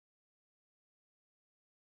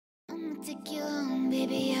take you home,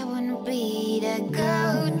 baby, I wanna be that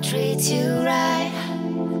girl who treats you right.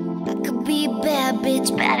 I could be a bad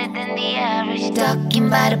bitch, better than the average, talking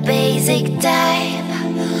about a basic type.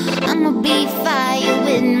 I'ma be fire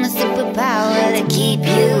with my superpower to keep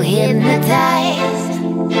you hypnotized.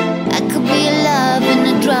 I could be a love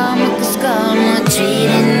in a drama, cause girl, I'm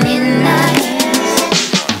treating you nice.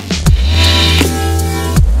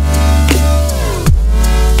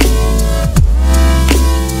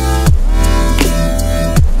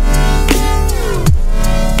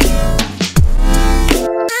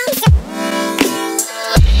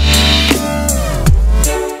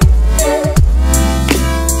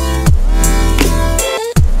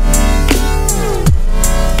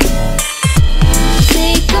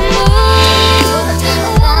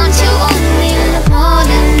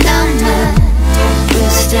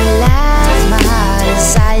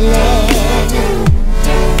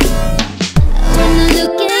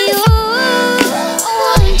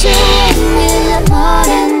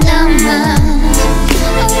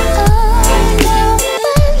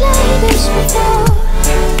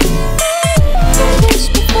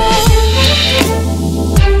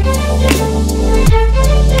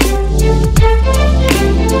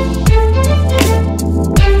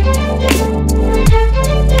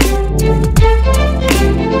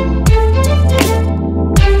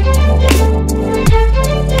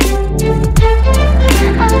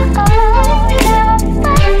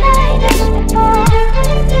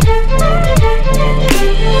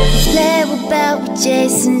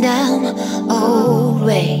 Chasing down old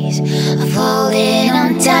ways, falling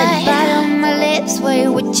on tight. Bite on my lips while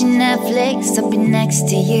you're watching Netflix. I'll be next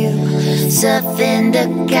to you, surfing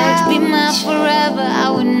the couch. Be mine forever,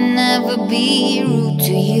 I would never be rude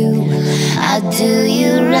to you. I'll do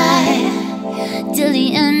you right till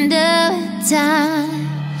the end of time.